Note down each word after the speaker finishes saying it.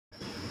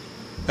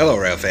Hello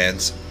rail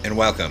fans, and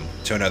welcome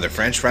to another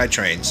French Fried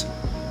Trains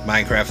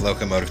Minecraft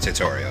locomotive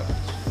tutorial.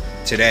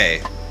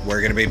 Today,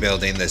 we're going to be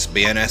building this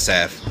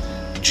BNSF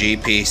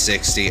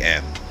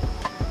GP60M.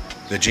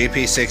 The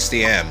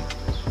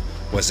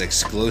GP60M was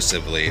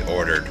exclusively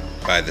ordered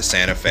by the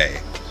Santa Fe,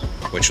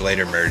 which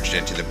later merged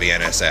into the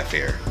BNSF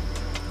here.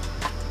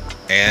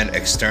 And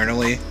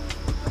externally,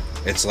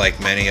 it's like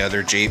many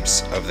other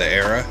Jeeps of the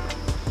era,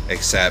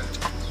 except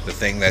the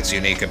thing that's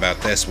unique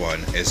about this one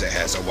is it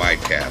has a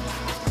wide cab.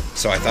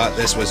 So I thought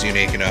this was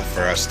unique enough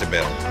for us to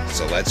build,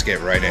 so let's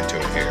get right into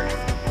it here.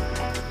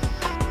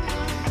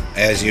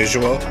 As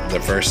usual,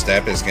 the first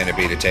step is going to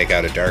be to take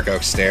out a dark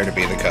oak stair to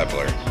be the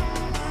coupler,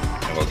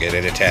 and we'll get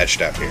it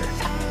attached up here.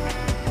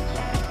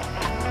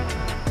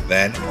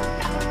 Then,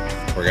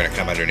 we're going to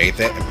come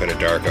underneath it and put a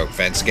dark oak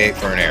fence gate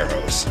for an air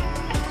hose.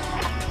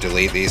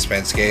 Delete these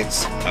fence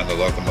gates on the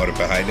locomotive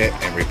behind it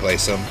and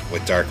replace them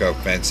with dark oak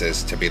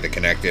fences to be the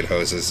connected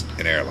hoses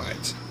and air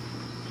lines.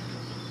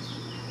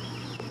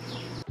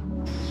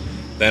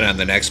 Then on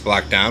the next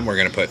block down, we're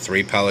going to put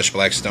 3 polished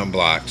blackstone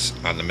blocks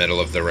on the middle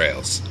of the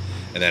rails,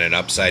 and then an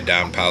upside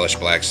down polished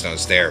blackstone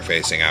stair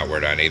facing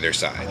outward on either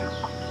side.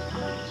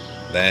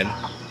 Then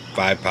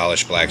 5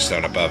 polished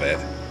blackstone above it.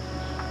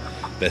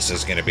 This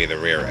is going to be the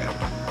rear end.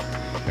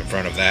 In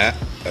front of that,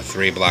 a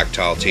 3 block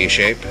tall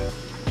T-shape,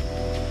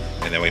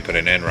 and then we put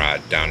an end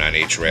rod down on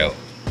each rail.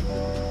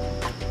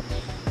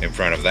 In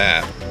front of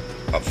that,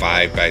 a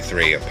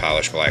 5x3 of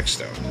polished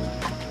blackstone.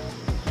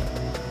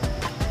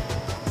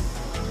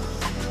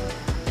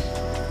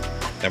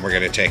 Then we're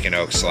going to take an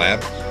oak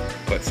slab,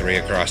 put 3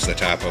 across the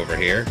top over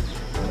here.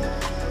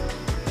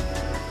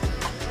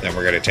 Then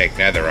we're going to take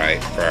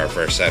netherite for our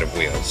first set of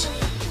wheels.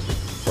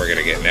 We're going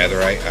to get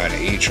netherite on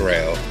each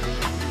rail,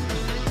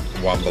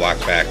 1 block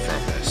back from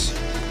this.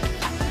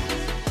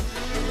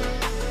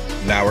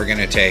 Now we're going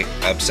to take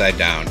upside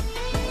down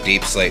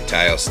deep slate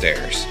tile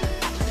stairs.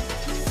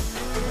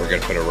 We're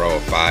going to put a row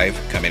of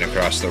 5 coming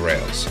across the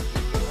rails.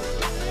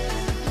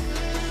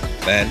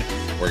 Then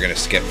we're going to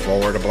skip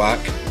forward a block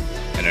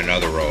and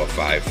another row of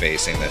 5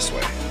 facing this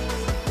way.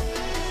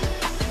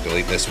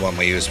 Delete this one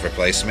we used for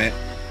placement,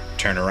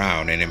 turn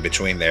around, and in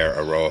between there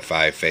a row of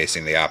 5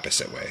 facing the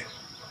opposite way.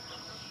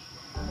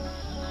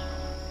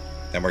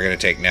 Then we're going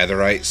to take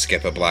netherite,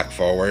 skip a block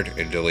forward,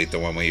 and delete the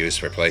one we used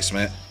for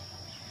placement.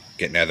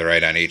 Get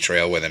netherite on each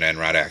rail with an end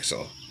rod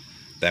axle.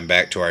 Then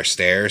back to our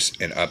stairs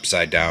and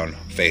upside down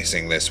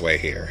facing this way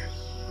here.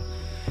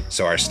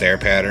 So our stair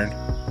pattern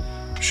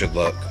should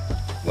look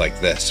like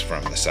this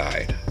from the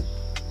side.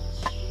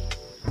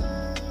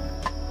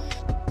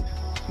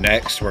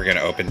 Next, we're going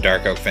to open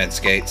dark oak fence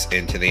gates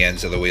into the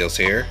ends of the wheels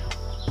here,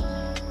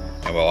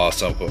 and we'll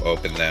also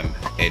open them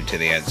into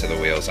the ends of the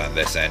wheels on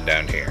this end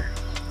down here.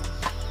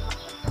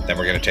 Then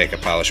we're going to take a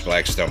polished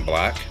blackstone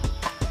block,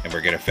 and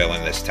we're going to fill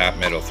in this top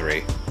middle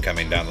 3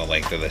 coming down the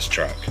length of this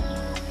truck.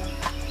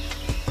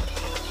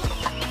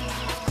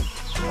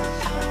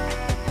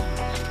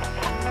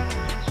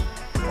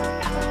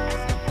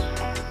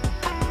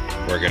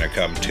 We're going to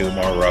come 2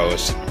 more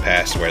rows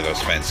past where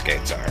those fence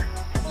gates are.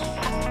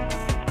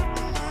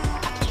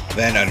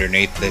 Then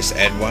underneath this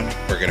end one,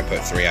 we're going to put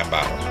 3 on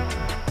bottom.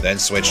 Then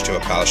switch to a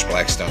polished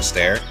blackstone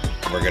stair.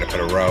 We're going to put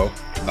a row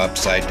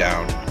upside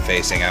down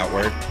facing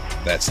outward.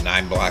 That's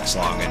 9 blocks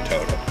long in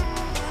total.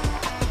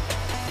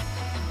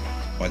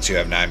 Once you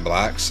have 9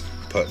 blocks,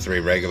 put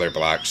 3 regular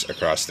blocks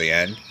across the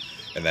end,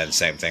 and then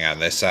same thing on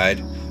this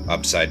side,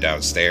 upside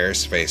down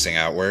stairs facing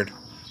outward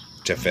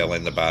to fill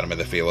in the bottom of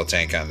the fuel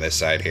tank on this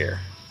side here.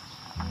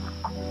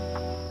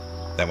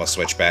 Then we'll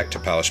switch back to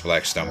polished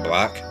blackstone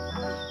block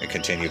and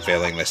continue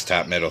filling this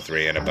top middle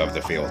 3 and above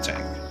the fuel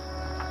tank.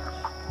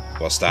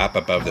 We'll stop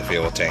above the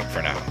fuel tank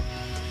for now.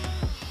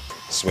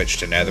 Switch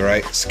to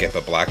netherite, skip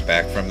a block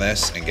back from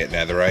this, and get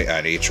netherite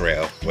on each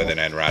rail with an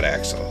end rod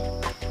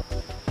axle.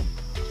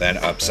 Then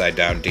upside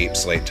down deep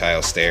slate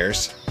tile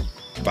stairs,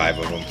 5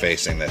 of them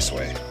facing this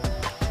way.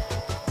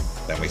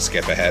 Then we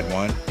skip ahead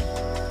 1,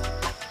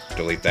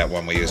 delete that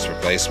one we used for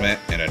placement,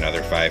 and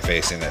another 5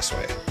 facing this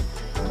way.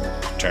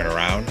 Turn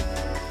around,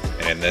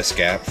 and in this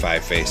gap,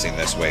 5 facing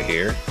this way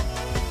here.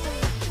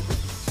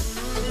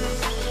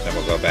 Then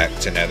we'll go back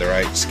to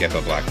netherite, skip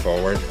a block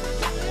forward,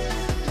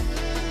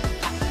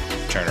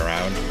 turn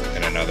around,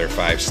 and another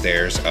 5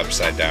 stairs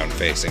upside down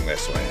facing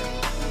this way.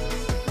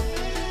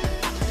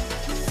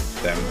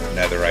 Then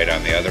netherite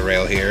on the other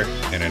rail here,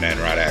 and an end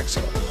rod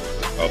axle.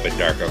 Open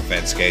dark oak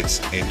fence gates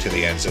into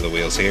the ends of the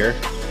wheels here,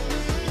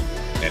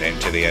 and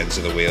into the ends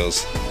of the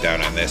wheels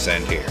down on this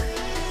end here.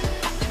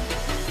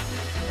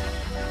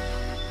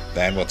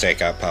 Then we'll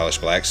take out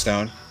polished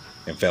blackstone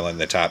and fill in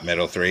the top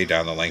middle 3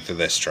 down the length of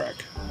this truck.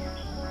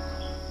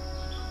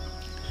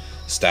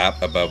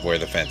 Stop above where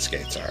the fence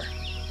gates are.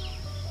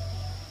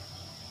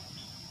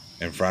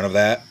 In front of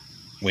that,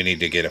 we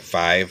need to get a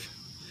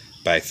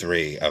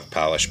 5x3 of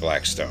polished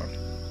blackstone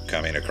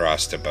coming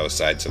across to both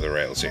sides of the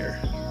rails here.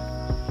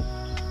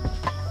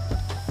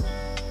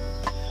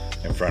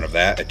 In front of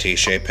that, a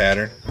T-shaped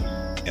pattern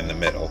in the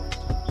middle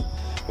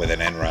with an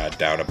end rod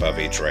down above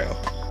each rail.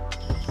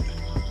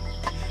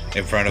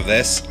 In front of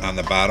this, on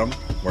the bottom,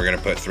 we're going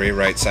to put 3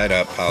 right side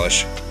up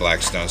polished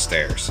black stone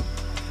stairs.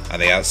 On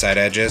the outside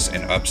edges,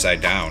 an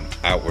upside down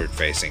outward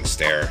facing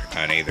stair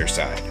on either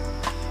side.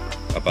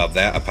 Above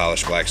that, a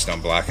polished black stone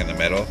block in the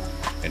middle,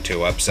 and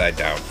 2 upside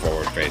down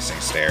forward facing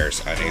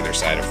stairs on either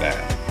side of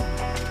that.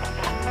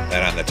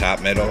 Then on the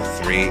top middle,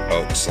 3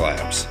 oak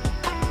slabs.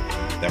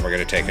 Then we're going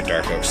to take a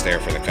dark oak stair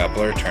for the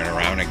coupler, turn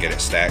around and get it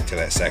stacked to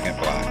that second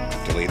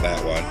block. Delete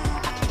that one.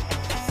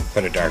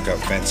 Put a dark oak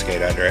fence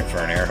gate under it for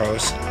an air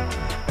hose,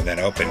 and then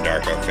open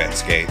dark oak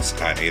fence gates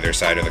on either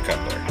side of the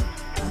coupler.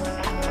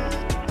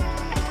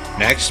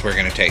 Next, we're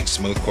going to take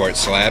smooth quartz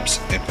slabs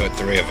and put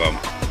 3 of them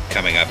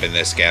coming up in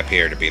this gap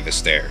here to be the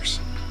stairs.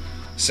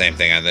 Same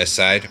thing on this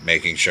side,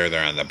 making sure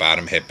they're on the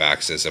bottom hit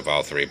boxes of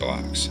all 3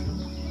 blocks.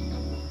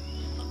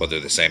 We'll do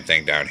the same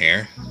thing down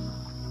here.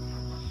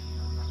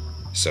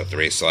 So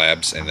 3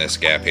 slabs in this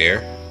gap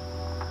here,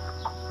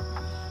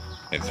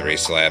 and 3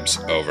 slabs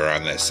over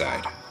on this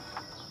side.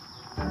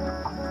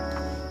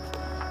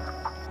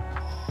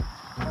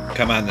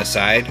 Come on the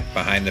side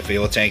behind the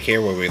fuel tank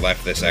here where we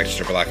left this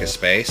extra block of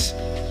space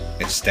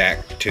and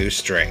stack 2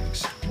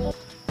 strings.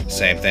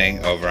 Same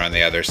thing over on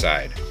the other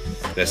side.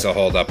 This will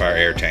hold up our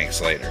air tanks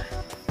later.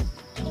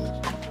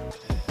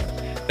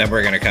 Then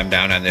we're going to come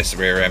down on this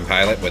rear end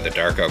pilot with a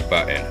dark oak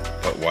button.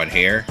 Put 1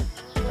 here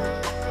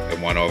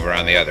and 1 over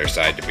on the other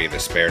side to be the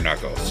spare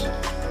knuckles.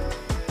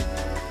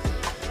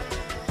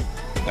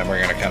 Then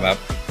we're going to come up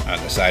on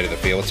the side of the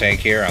fuel tank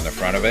here on the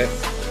front of it.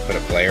 Put a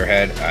player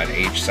head on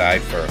each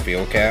side for a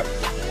fuel cap,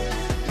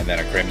 and then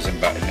a crimson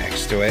button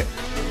next to it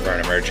for an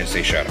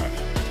emergency shutoff.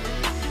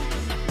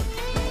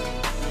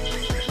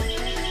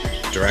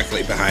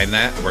 Directly behind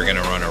that, we're going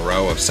to run a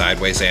row of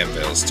sideways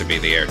anvils to be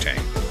the air tank.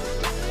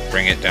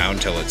 Bring it down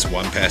till it's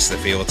 1 past the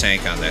fuel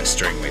tank on that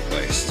string we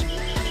placed,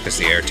 because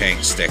the air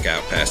tanks stick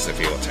out past the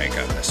fuel tank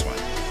on this one.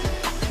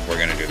 We're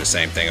going to do the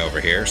same thing over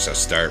here, so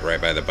start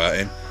right by the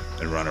button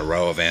and run a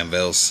row of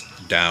anvils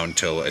down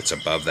till it's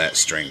above that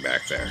string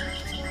back there.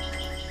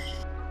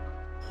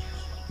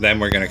 Then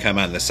we're going to come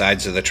on the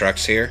sides of the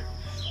trucks here,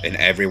 and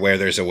everywhere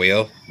there's a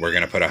wheel, we're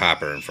going to put a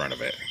hopper in front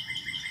of it.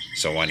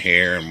 So 1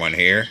 here and 1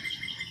 here.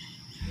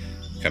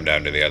 Come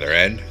down to the other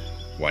end.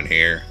 1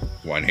 here,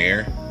 1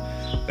 here.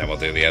 Then we'll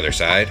do the other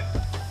side.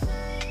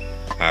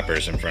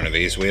 Hoppers in front of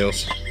these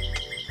wheels.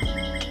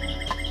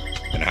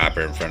 And a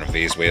hopper in front of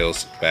these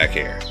wheels back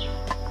here.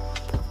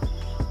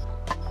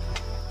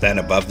 Then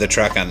above the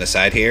truck on the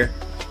side here,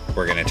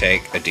 we're going to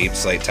take a deep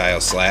slate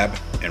tile slab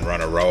and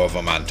run a row of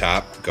them on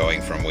top, going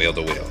from wheel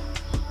to wheel.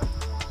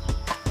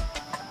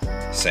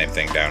 Same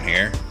thing down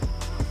here.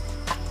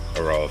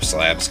 A row of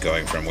slabs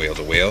going from wheel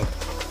to wheel.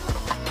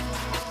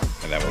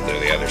 And then we'll do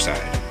the other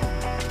side.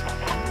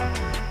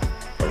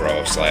 A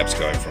row of slabs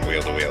going from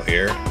wheel to wheel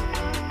here.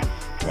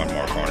 1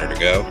 more corner to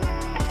go.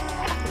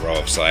 A row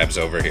of slabs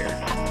over here.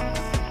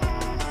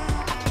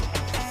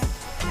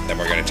 Then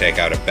we're going to take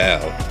out a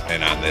bell,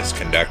 and on this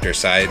conductor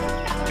side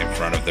in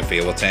front of the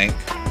fuel tank,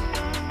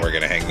 we're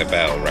going to hang the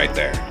bell right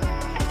there.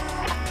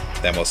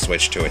 Then we'll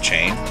switch to a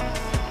chain.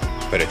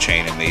 Put a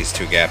chain in these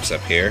 2 gaps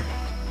up here.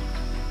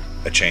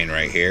 A chain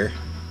right here.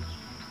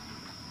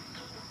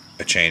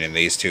 A chain in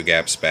these 2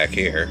 gaps back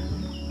here.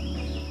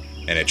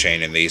 And a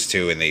chain in these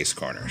 2 in these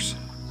corners.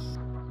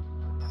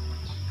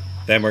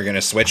 Then we're going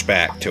to switch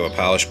back to a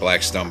polished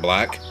black stone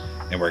block,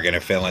 and we're going to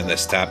fill in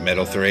this top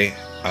middle 3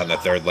 on the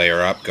 3rd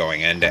layer up,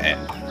 going end to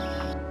end.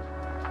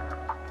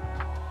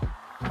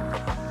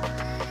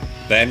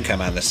 Then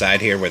come on the side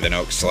here with an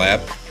oak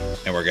slab,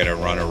 and we're going to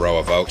run a row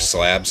of oak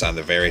slabs on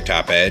the very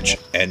top edge,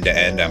 end to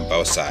end on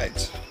both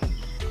sides.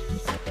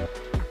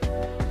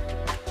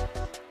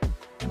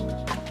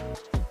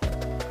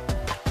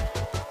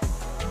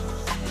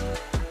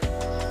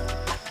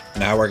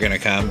 Now we're going to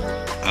come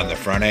on the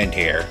front end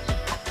here,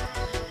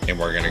 and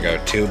we're going to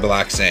go 2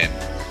 blocks in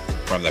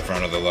from the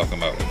front of the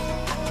locomotive.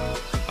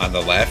 On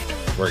the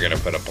left, we're going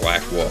to put a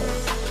black wool.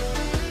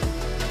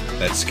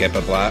 Then skip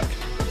a block,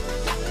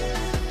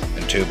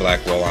 and 2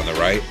 black wool on the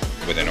right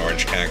with an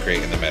orange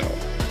concrete in the middle.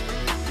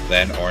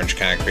 Then orange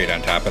concrete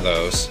on top of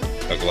those,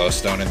 a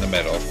glowstone in the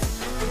middle,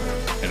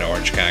 and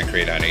orange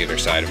concrete on either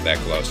side of that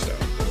glowstone.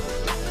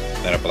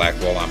 Then a black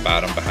wool on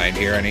bottom behind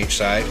here on each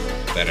side,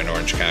 then an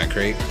orange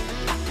concrete,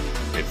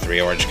 and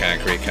 3 orange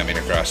concrete coming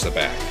across the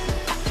back.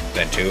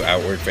 Then 2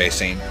 outward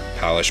facing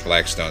polished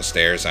black stone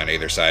stairs on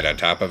either side on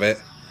top of it,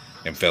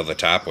 and fill the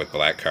top with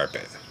black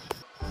carpet.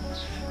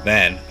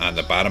 Then on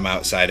the bottom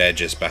outside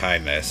edges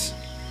behind this,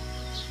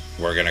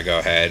 we're going to go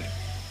ahead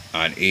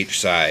on each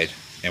side,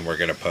 and we're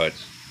going to put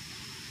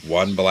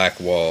 1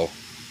 black wool,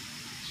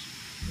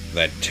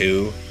 then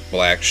 2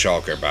 black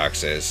shulker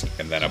boxes,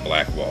 and then a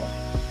black wool.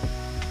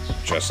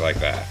 Just like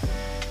that.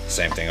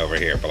 Same thing over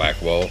here,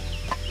 black wool,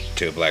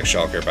 2 black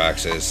shulker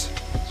boxes,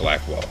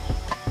 black wool.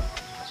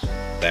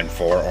 Then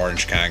 4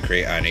 orange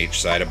concrete on each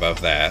side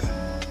above that.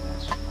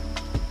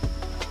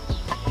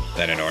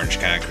 Then an orange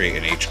concrete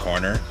in each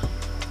corner,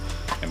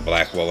 and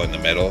black wool in the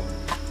middle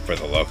for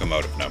the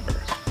locomotive number.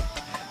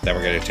 Then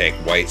we're going to take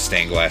white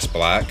stained glass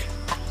block,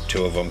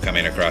 2 of them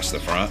coming across the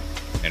front,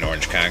 and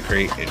orange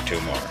concrete in 2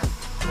 more.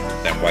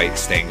 Then white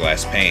stained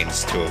glass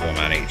panes, 2 of them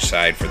on each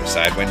side for the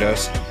side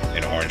windows,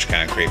 and orange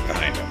concrete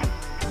behind them.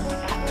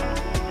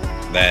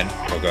 Then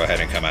we'll go ahead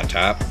and come on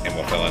top and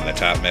we'll fill in the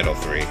top middle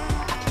 3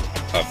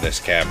 of this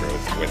cab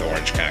roof with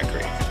orange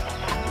concrete.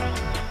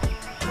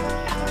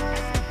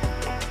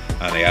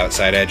 On the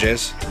outside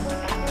edges,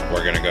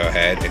 we're going to go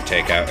ahead and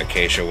take out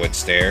acacia wood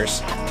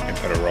stairs and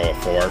put a row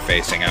of 4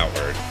 facing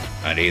outward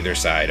on either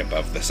side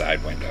above the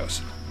side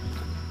windows.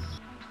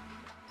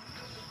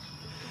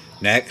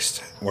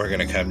 Next, we're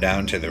going to come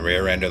down to the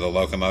rear end of the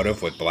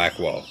locomotive with black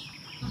wool.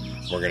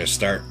 We're going to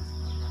start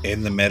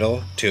in the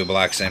middle, 2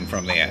 blocks in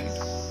from the end.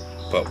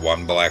 Put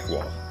 1 black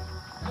wool.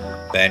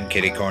 Then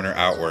kitty corner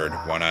outward,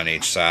 1 on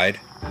each side.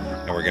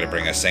 And we're going to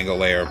bring a single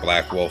layer of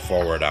black wool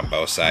forward on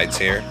both sides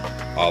here,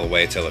 all the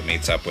way till it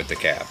meets up with the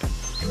cab.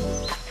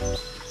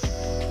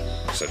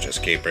 So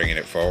just keep bringing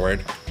it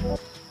forward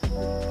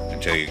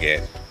until you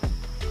get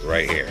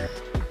right here.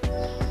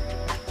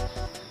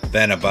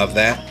 Then above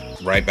that,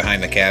 right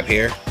behind the cab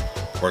here,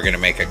 we're going to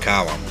make a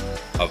column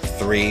of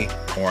 3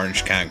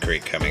 orange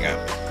concrete coming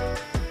up.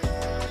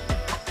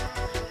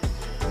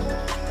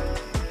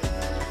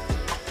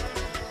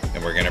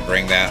 And we're going to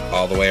bring that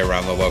all the way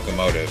around the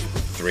locomotive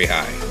 3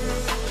 high.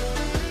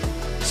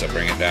 So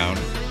bring it down,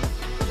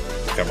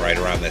 come right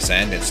around this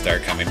end and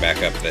start coming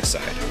back up this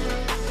side.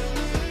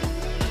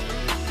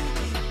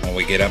 When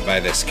we get up by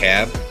this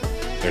cab,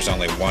 there's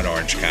only 1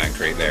 orange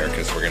concrete there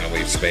because we're going to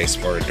leave space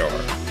for a door.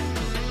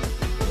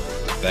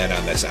 Then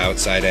on this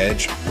outside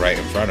edge, right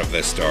in front of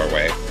this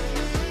doorway,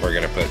 we're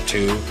going to put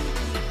 2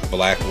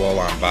 black wool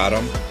on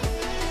bottom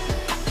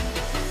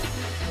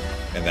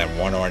and then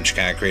 1 orange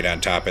concrete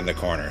on top in the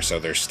corner, so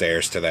there's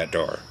stairs to that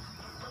door.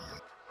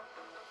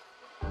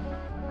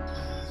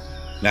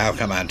 Now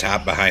come on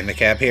top behind the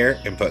cab here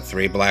and put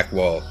 3 black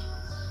wool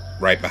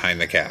right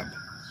behind the cab.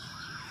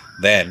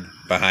 Then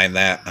behind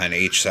that on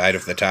each side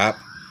of the top,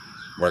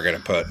 we're going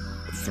to put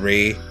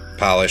 3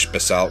 polished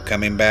basalt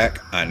coming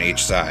back on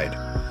each side,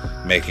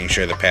 making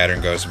sure the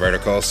pattern goes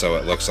vertical so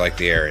it looks like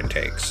the air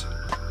intakes.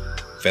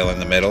 Fill in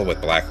the middle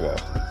with black wool.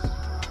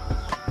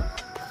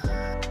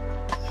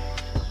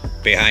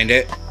 Behind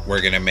it,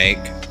 we're going to make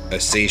a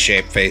C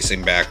shape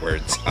facing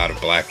backwards out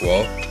of black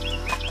wool,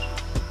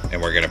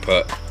 and we're going to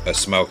put a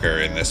smoker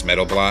in this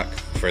middle block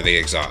for the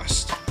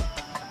exhaust.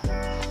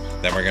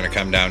 Then we're going to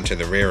come down to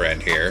the rear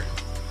end here,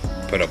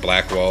 put a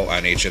black wool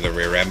on each of the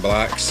rear end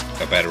blocks,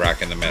 a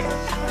bedrock in the middle.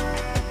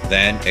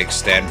 Then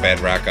extend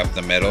bedrock up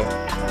the middle,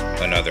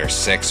 another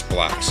 6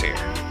 blocks here.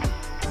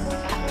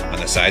 On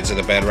the sides of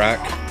the bedrock,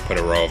 put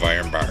a row of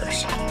iron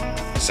bars.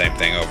 Same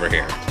thing over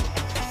here.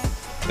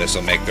 This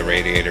will make the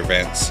radiator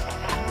vents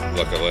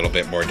look a little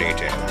bit more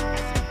detailed.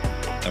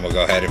 Then we'll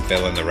go ahead and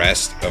fill in the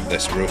rest of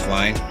this roof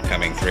line,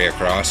 coming 3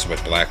 across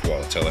with black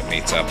wool till it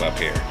meets up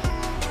here.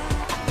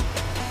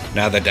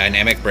 Now the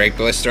dynamic brake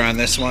blister on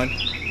this one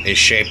is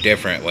shaped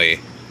differently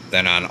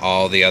than on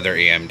all the other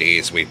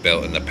EMDs we've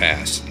built in the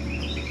past.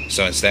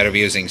 So instead of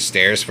using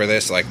stairs for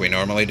this like we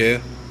normally do,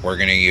 we're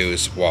going to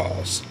use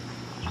walls.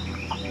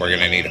 We're going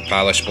to need a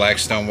polished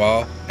blackstone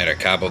wall and a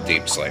cobbled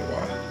deep slate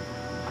wall.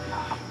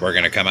 We're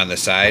going to come on the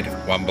side,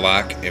 1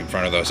 block in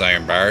front of those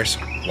iron bars,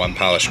 1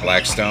 polished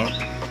blackstone,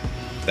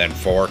 then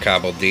 4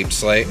 cobbled deep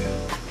slate,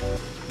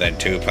 then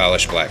 2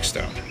 polished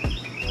blackstone.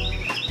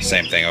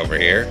 Same thing over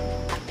here,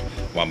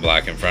 1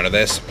 block in front of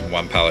this,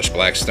 1 polished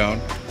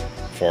blackstone,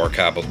 4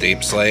 cobbled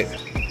deep slate,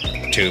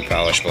 2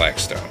 polished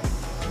blackstone.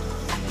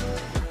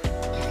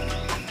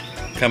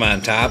 Come on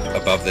top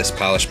above this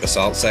polished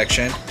basalt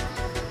section,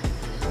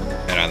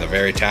 and on the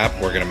very top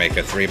we're going to make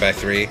a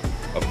 3x3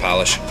 of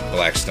polished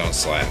blackstone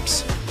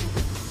slabs.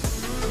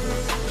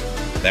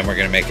 Then we're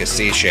going to make a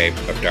C shape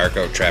of dark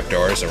oak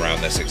trapdoors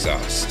around this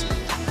exhaust.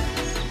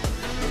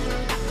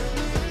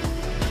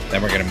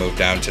 Then we're going to move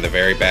down to the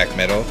very back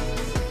middle,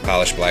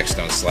 polished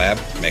blackstone slab,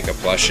 make a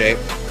plus shape,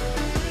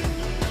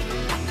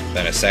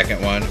 then a second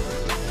one,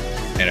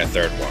 and a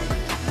third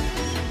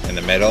one. In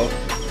the middle,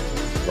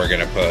 we're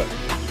going to put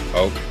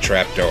oak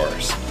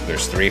trapdoors.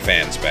 There's 3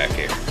 fans back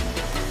here.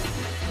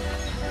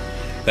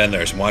 Then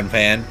there's 1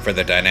 fan for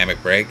the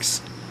dynamic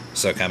brakes,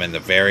 so come in the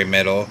very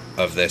middle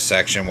of this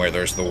section where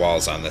there's the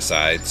walls on the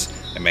sides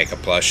and make a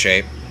plus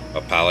shape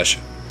of polished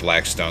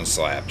blackstone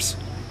slabs.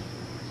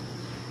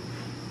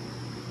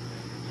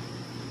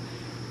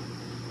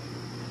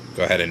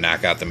 Go ahead and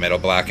knock out the middle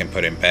block and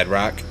put in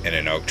bedrock and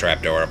an oak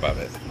trapdoor above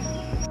it.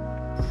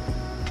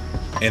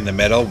 In the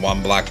middle,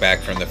 1 block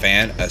back from the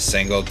fan, a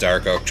single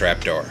dark oak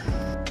trapdoor.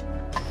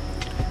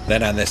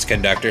 Then on this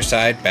conductor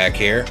side, back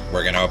here,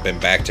 we're going to open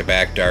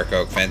back-to-back dark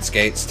oak fence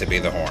gates to be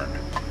the horn.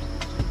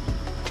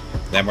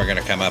 Then we're going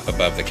to come up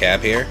above the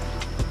cab here.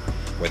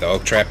 With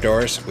oak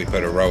trapdoors, we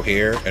put a row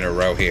here and a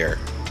row here.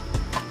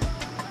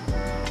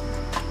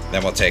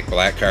 Then we'll take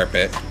black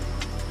carpet,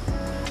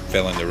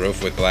 fill in the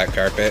roof with black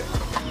carpet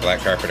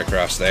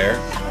across there,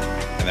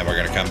 and then we're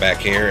going to come back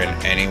here,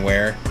 and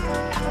anywhere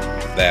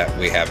that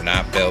we have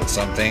not built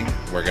something,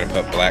 we're going to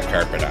put black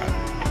carpet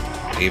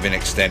on, even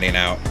extending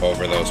out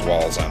over those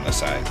walls on the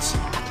sides.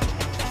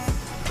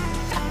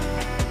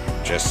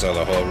 just so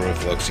the whole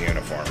roof looks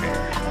uniform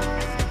here.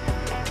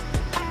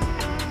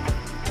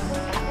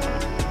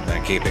 And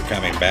then keep it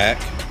coming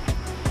back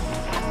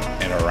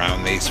and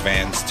around these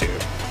fans too.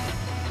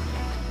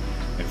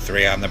 And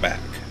 3 on the back.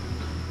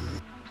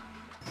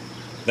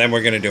 Then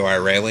we're going to do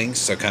our railings,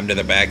 so come to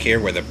the back here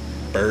with a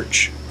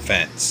birch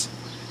fence.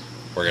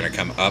 We're going to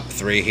come up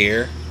 3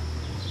 here,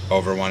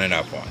 over 1 and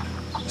up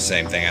 1.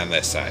 Same thing on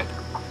this side.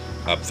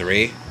 Up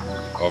 3,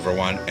 over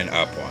 1 and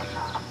up 1.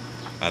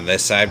 On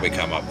this side we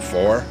come up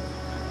 4,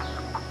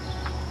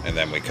 and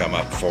then we come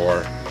up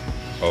 4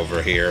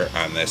 over here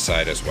on this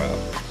side as well.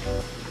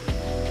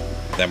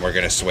 Then we're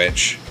going to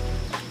switch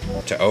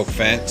to oak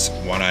fence,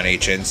 1 on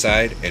each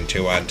inside and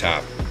 2 on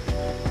top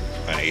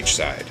on each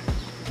side.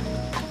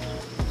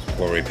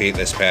 We'll repeat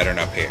this pattern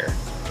up here.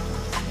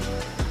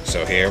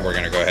 So here we're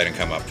going to go ahead and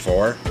come up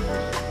 4.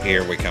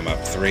 Here we come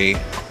up 3,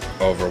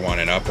 over 1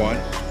 and up 1.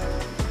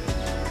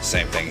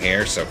 Same thing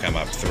here, so come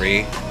up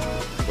 3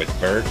 with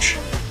birch,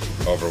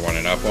 over 1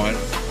 and up 1,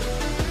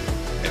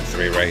 and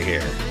 3 right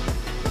here.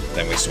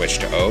 Then we switch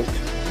to oak,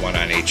 1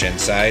 on each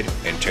inside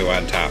and 2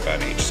 on top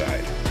on each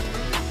side.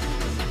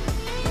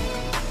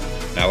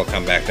 Now we'll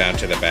come back down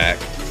to the back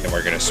and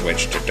we're going to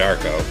switch to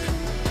dark oak.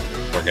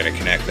 We're going to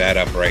connect that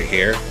up right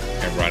here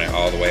and run it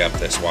all the way up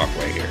this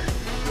walkway here.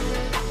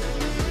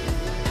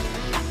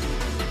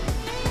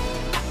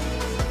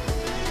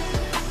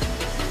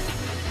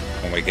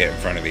 When we get in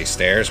front of these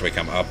stairs, we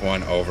come up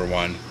 1, over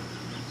 1,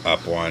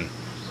 up 1,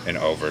 and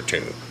over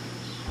 2.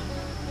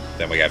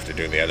 Then we have to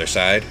do the other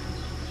side.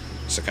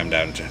 So come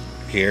down to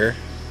here.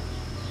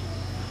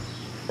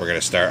 We're going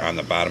to start on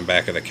the bottom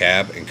back of the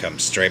cab and come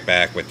straight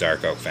back with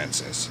dark oak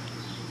fences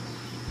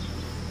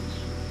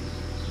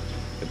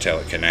until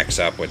it connects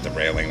up with the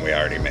railing we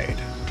already made.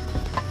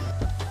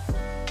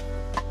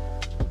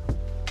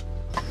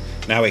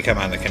 Now we come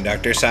on the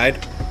conductor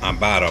side, on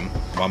bottom,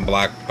 1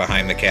 block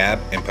behind the cab,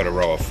 and put a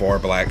row of 4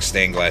 black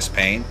stained glass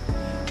pane,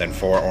 then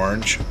 4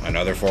 orange,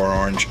 another 4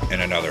 orange,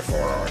 and another 4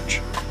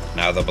 orange.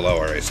 Now the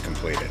blower is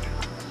completed.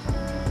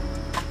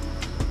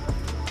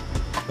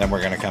 Then we're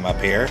going to come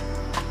up here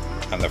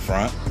on the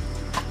front,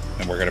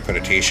 and we're going to put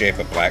a T-shape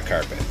of black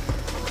carpet.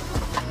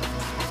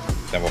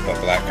 Then we'll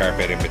put black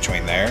carpet in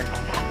between there,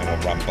 and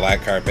we'll run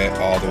black carpet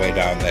all the way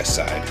down this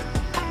side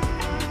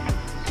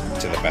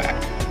to the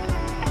back.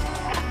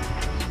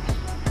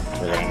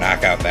 We're going to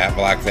knock out that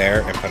block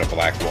there and put a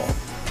black wall.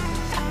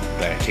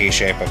 Then a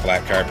T-shape of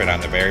black carpet on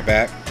the very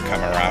back,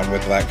 come around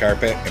with black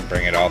carpet and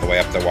bring it all the way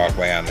up the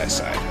walkway on this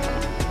side.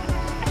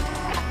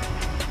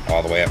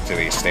 All the way up to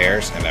these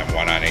stairs, and then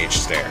 1 on each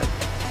stair.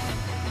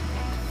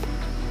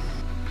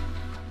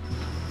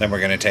 Then we're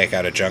going to take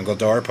out a jungle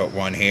door, put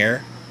 1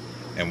 here,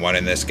 and 1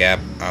 in this gap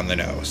on the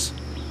nose.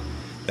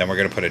 Then we're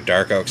going to put a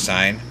dark oak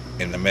sign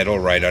in the middle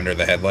right under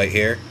the headlight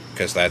here,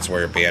 because that's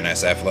where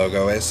BNSF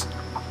logo is.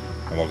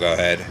 And we'll go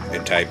ahead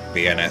and type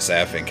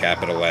BNSF in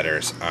capital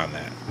letters on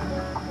that.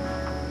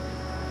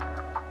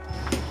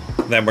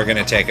 Then we're going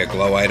to take a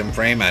glow item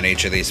frame on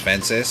each of these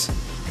fences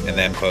and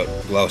then put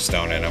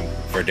glowstone in them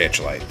for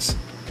ditch lights.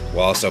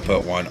 We'll also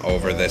put 1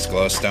 over this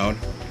glowstone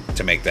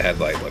to make the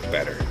headlight look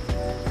better.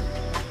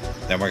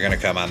 Then we're going to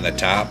come on the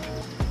top,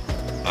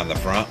 on the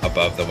front,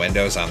 above the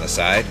windows on the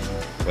side,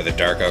 with a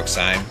dark oak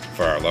sign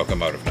for our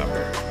locomotive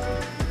number.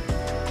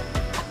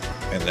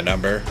 And the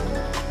number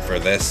for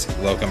this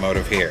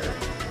locomotive here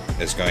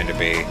is going to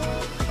be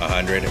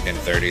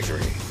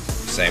 133.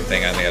 Same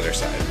thing on the other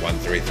side,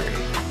 133.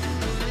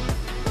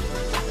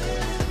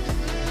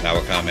 Now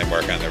we'll come and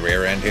work on the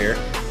rear end here.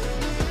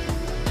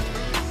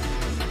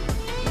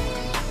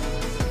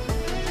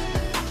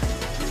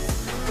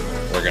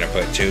 We're going to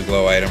put 2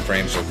 glow item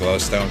frames with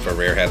glowstone for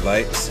rear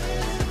headlights,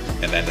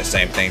 and then the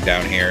same thing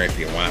down here if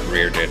you want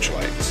rear ditch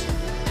lights.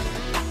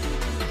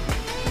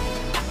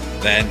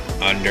 Then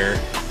under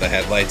the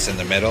headlights in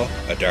the middle,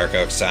 a dark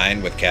oak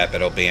sign with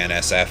capital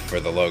BNSF for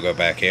the logo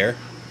back here.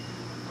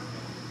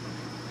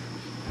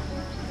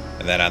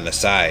 And then on the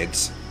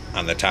sides,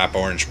 on the top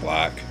orange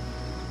block,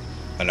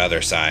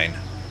 another sign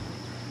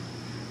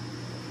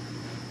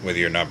with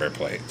your number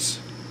plates.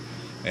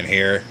 And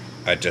here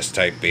I just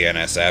typed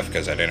BNSF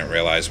because I didn't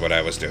realize what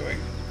I was doing.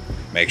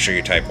 Make sure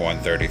you type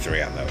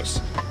 133 on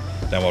those.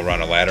 Then we'll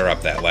run a ladder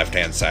up that left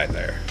hand side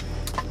there.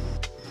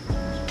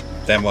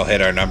 Then we'll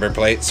hit our number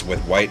plates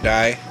with white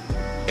dye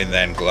and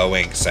then glow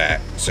ink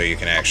sack so you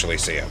can actually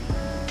see them.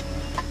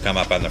 Come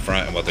up on the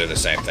front and we'll do the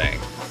same thing.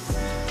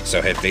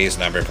 So hit these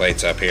number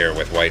plates up here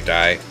with white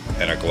dye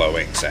and a glow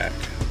ink sack.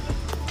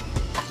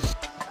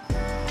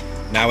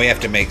 Now we have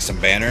to make some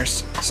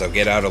banners, so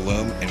get out a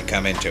loom and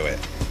come into it.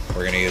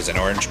 We're going to use an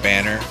orange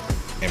banner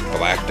and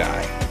black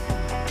dye.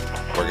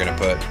 We're going to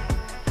put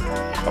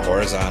a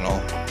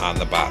horizontal on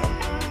the bottom.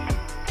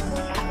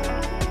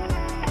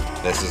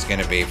 This is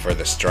going to be for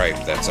the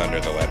stripe that's under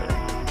the lettering.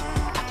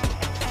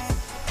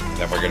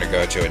 Then we're going to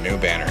go to a new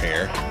banner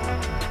here,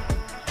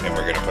 and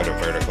we're going to put a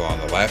vertical on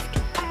the left,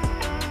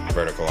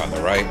 vertical on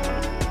the right,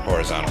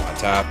 horizontal on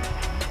top,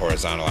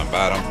 horizontal on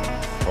bottom,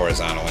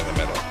 horizontal in the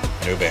middle.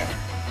 New banner.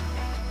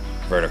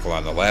 Vertical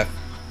on the left,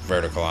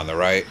 vertical on the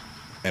right,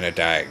 and a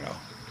diagonal.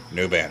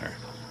 New banner.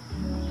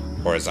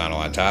 Horizontal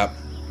on top,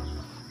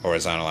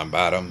 horizontal on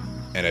bottom,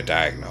 and a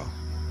diagonal.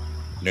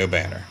 New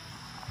banner.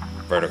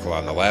 Vertical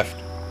on the left,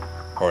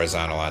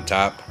 horizontal on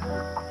top,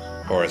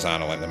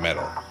 horizontal in the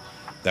middle.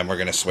 Then we're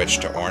going to switch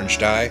to orange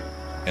die,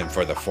 and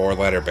for the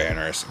 4-letter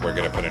banners, we're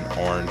going to put an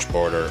orange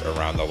border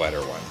around the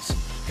letter ones.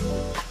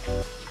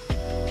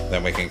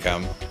 Then we can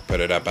come put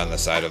it up on the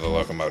side of the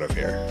locomotive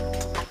here.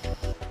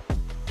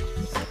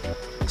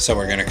 So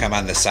we're going to come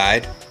on the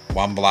side,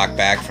 1 block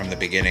back from the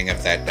beginning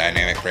of that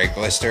dynamic brake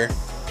blister.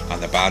 On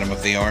the bottom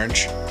of the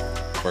orange,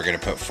 we're going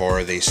to put 4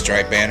 of these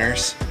stripe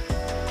banners,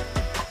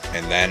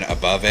 and then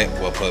above it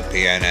we'll put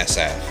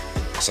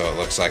BNSF, so it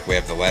looks like we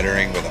have the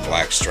lettering with a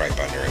black stripe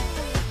under it.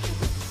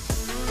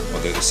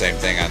 We'll do the same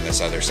thing on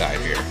this other side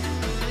here.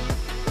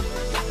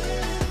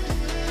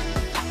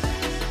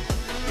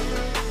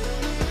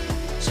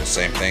 So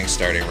same thing,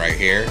 starting right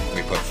here,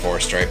 we put 4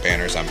 stripe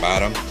banners on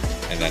bottom,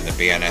 and then the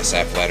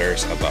BNSF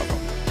letters above them.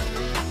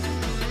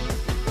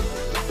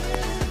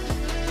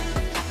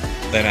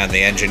 Then on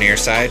the engineer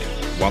side,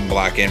 1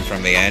 block in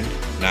from the end,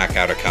 knock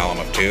out a column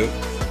of 2,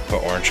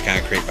 put orange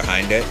concrete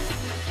behind it,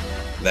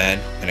 then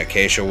an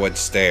acacia wood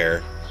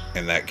stair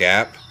in that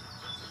gap,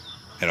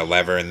 and a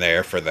lever in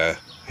there for the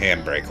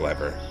handbrake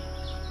lever.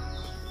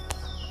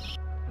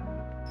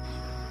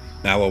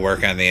 Now we'll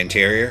work on the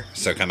interior,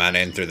 so come on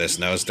in through this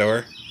nose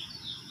door,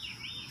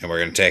 and we're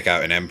going to take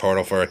out an end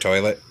portal for a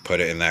toilet, put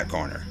it in that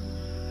corner.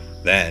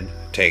 Then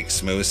take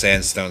smooth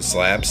sandstone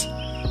slabs,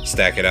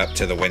 stack it up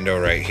to the window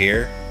right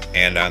here,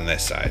 and on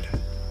this side.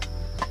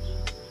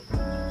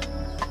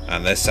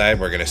 On this side,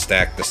 we're going to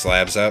stack the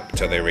slabs up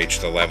till they reach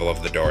the level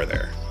of the door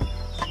there.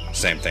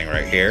 Same thing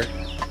right here,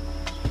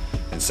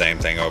 and same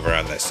thing over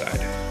on this side.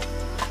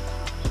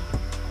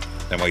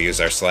 Then we'll use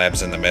our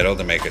slabs in the middle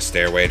to make a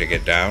stairway to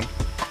get down.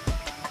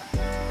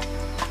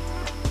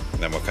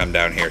 And then we'll come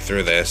down here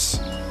through this,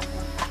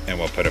 and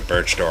we'll put a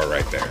birch door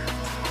right there.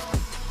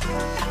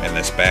 In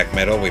this back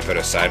middle, we put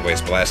a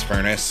sideways blast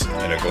furnace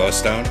and a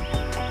glowstone.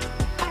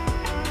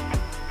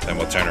 Then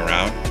we'll turn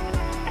around,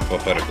 we'll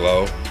put a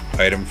glow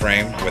item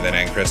frame with an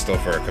end crystal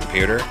for a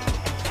computer,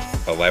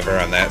 a lever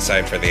on that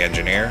side for the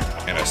engineer,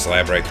 and a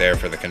slab right there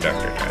for the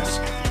conductor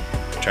desk.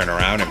 Turn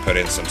around and put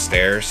in some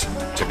stairs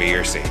to be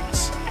your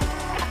seats.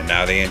 And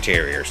now the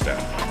interior's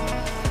done.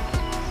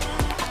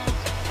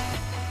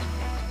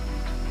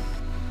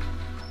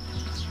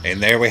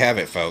 And there we have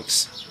it,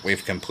 folks.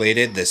 We've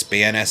completed this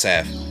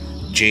BNSF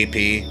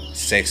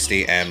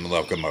GP60M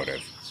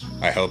locomotive.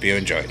 I hope you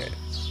enjoyed it.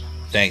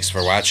 Thanks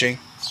for watching.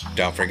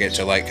 Don't forget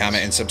to like,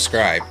 comment, and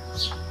subscribe.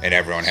 And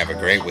everyone have a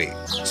great week.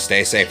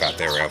 Stay safe out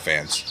there, rail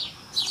fans.